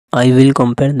I will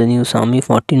compare the new Xiaomi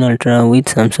 14 Ultra with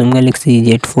Samsung Galaxy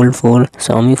Z Fold 4.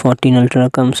 Xiaomi 14 Ultra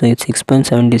comes with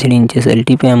 6.73 inches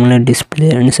LTP AMOLED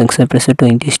display and success ratio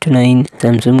 20:9.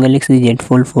 Samsung Galaxy Z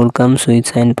Fold 4 comes with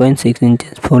 7.6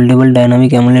 inches foldable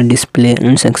dynamic AMOLED display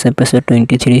and success ratio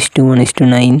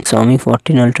 23:1:9. Xiaomi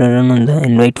 14 Ultra run on the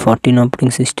Android 14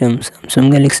 operating system.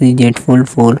 Samsung Galaxy Z Fold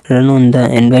 4 run on the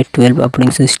Android 12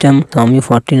 operating system. Xiaomi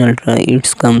 14 Ultra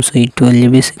it comes with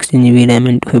 12GB 16GB RAM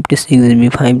and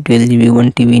 256GB 512GB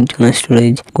 1TB internal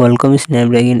storage. Qualcomm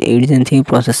Snapdragon 8 Gen 3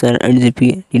 processor and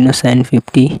GPU Adreno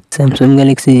 50. Samsung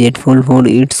Galaxy Z Fold 4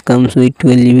 it comes with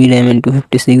 12GB RAM and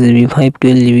 256GB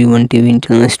 512GB 1TB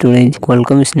internal storage.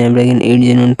 Qualcomm Snapdragon 8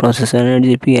 Gen 1 processor and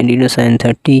GPU Adreno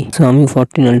 30. Xiaomi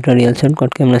 14 Ultra real set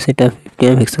quad camera setup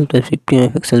 50 MP plus 50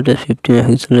 MP plus 50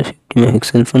 MP plus 50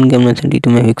 MP front camera 32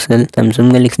 MP.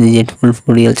 Samsung Galaxy Z Fold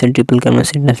 4 real set triple camera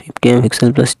setup 50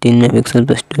 MP plus 10 MP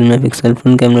plus 12 MP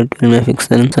front camera 12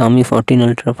 MP. Xiaomi 14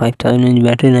 Ultra 5000 mAh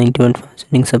battery 90W fast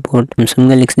charging support. Samsung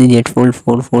Galaxy Z Fold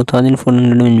 4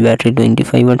 4400 mAh battery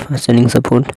 25W fast charging support.